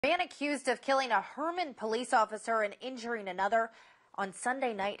A man accused of killing a Hermann police officer and injuring another on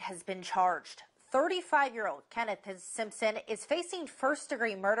Sunday night has been charged. 35-year-old Kenneth Simpson is facing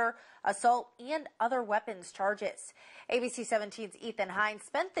first-degree murder, assault, and other weapons charges. ABC 17's Ethan Hines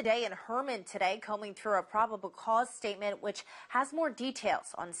spent the day in Hermann today combing through a probable cause statement which has more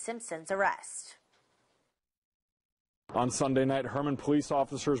details on Simpson's arrest. On Sunday night, Hermann police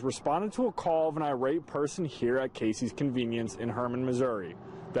officers responded to a call of an irate person here at Casey's Convenience in Hermann, Missouri.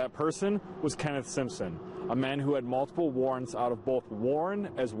 That person was Kenneth Simpson, a man who had multiple warrants out of both Warren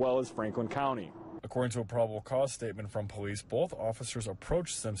as well as Franklin County. According to a probable cause statement from police, both officers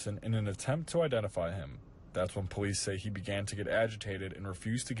approached Simpson in an attempt to identify him. That's when police say he began to get agitated and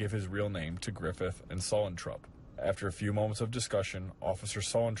refused to give his real name to Griffith and Sullentrup. After a few moments of discussion, Officer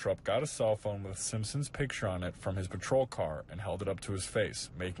Sullentrup got a cell phone with Simpson's picture on it from his patrol car and held it up to his face,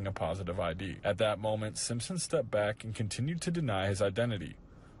 making a positive ID. At that moment, Simpson stepped back and continued to deny his identity.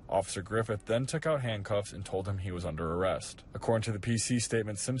 Officer Griffith then took out handcuffs and told him he was under arrest. According to the PC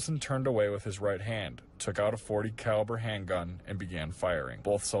statement, Simpson turned away with his right hand, took out a .40 caliber handgun, and began firing.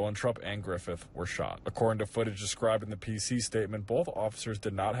 Both Sullentrup and Griffith were shot. According to footage described in the PC statement, both officers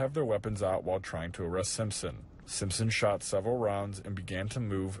did not have their weapons out while trying to arrest Simpson. Simpson shot several rounds and began to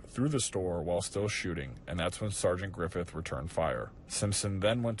move through the store while still shooting, and that's when Sergeant Griffith returned fire. Simpson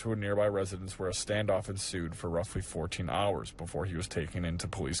then went to a nearby residence where a standoff ensued for roughly 14 hours before he was taken into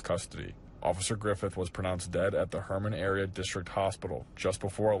police custody. Officer Griffith was pronounced dead at the Hermann Area District Hospital just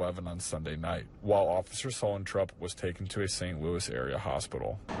before 11 on Sunday night, while Officer Sullentrup was taken to a St. Louis area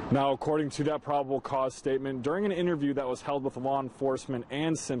hospital. Now, according to that probable cause statement, during an interview that was held with law enforcement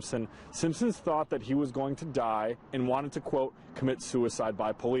and Simpson thought that he was going to die and wanted to, quote, commit suicide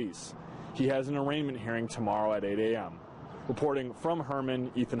by police. He has an arraignment hearing tomorrow at 8 a.m. Reporting from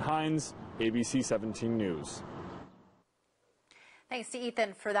Hermann, Ethan Hines, ABC 17 News. Thanks to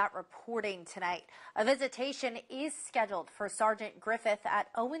Ethan for that reporting tonight. A visitation is scheduled for Sergeant Griffith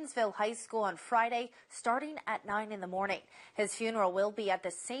at Owensville High School on Friday, starting at 9 in the morning. His funeral will be at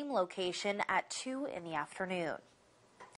the same location at 2 in the afternoon.